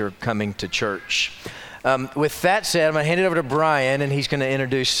week as you're coming to church. With that said, I'm going to hand it over to Brian, and he's going to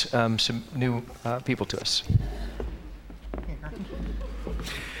introduce some new people to us.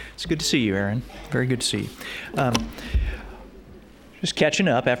 It's good to see you, Aaron. Very good to see you. Just catching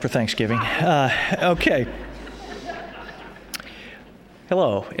up after Thanksgiving. Okay.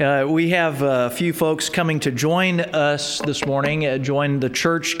 Hello. We have a few folks coming to join us this morning, join the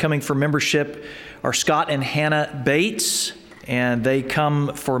church coming for membership are Scott and Hannah Bates, and they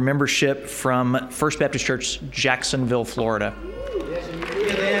come for membership from First Baptist Church, Jacksonville, Florida. Yes, and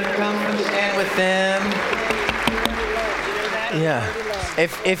you then come stand with them. Yeah.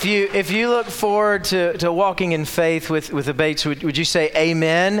 If you look forward to walking in faith with the Bates, would you say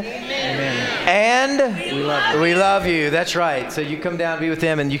amen? Amen. And we love you. That's right. So you come down, be with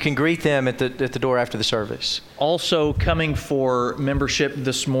them, and you can greet them at the door after the service. Also coming for membership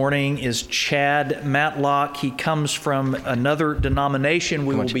this morning is Chad Matlock. He comes from another denomination.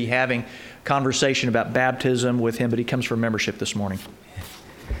 We will be having conversation about baptism with him, but he comes for membership this morning.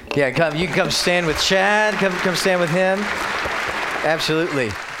 Yeah, you can come stand with Chad. Come stand with him.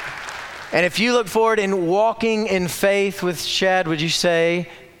 Absolutely. And if you look forward in walking in faith with Chad, would you say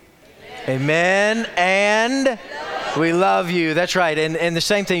amen? And we love you. That's right. And the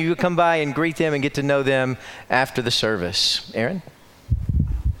same thing, you come by and greet them and get to know them after the service. Aaron?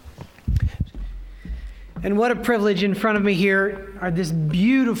 And what a privilege. In front of me here are this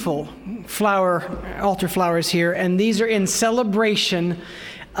beautiful altar flowers here, and these are in celebration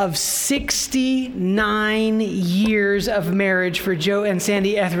of 69 years of marriage for Joe and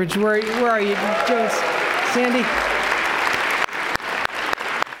Sandy Etheridge. Where are you, Joe and Sandy?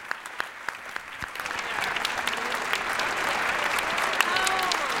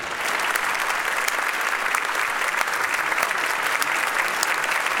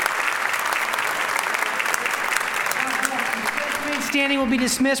 Standing will be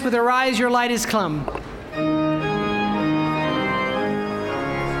dismissed with "Arise, your light has come."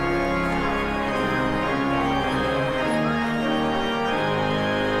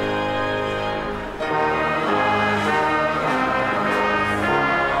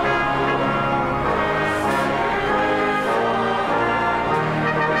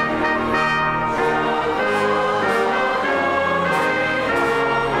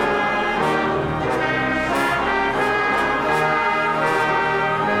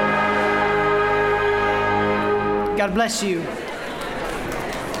 God bless you.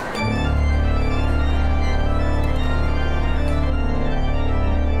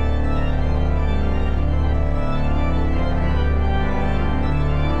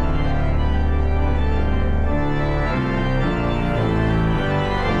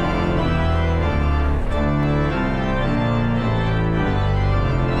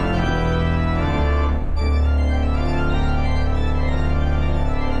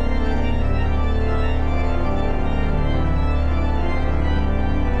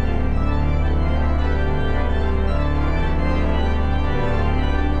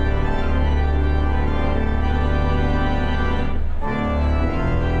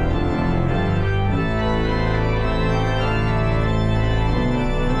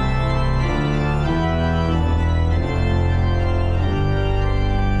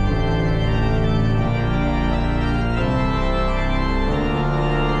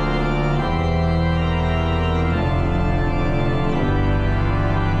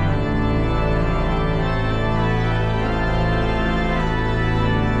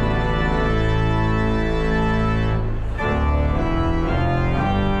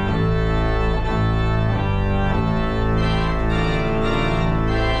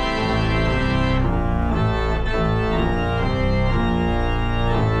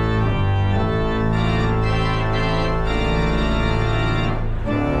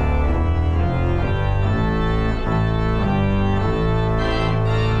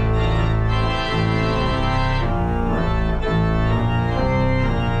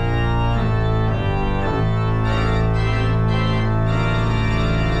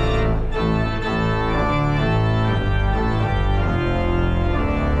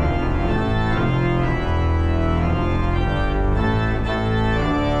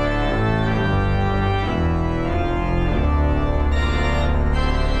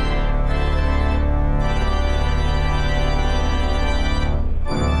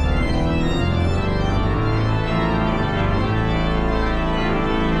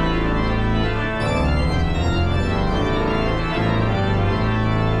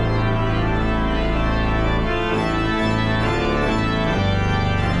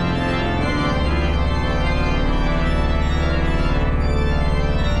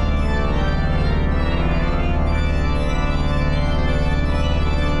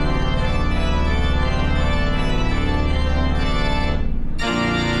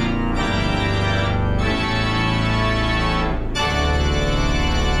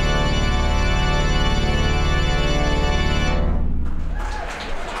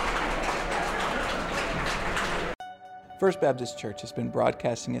 First Baptist Church has been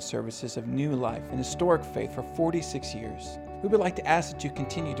broadcasting its services of new life and historic faith for 46 years. We would like to ask that you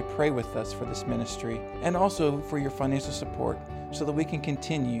continue to pray with us for this ministry and also for your financial support so that we can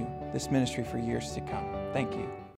continue this ministry for years to come. Thank you.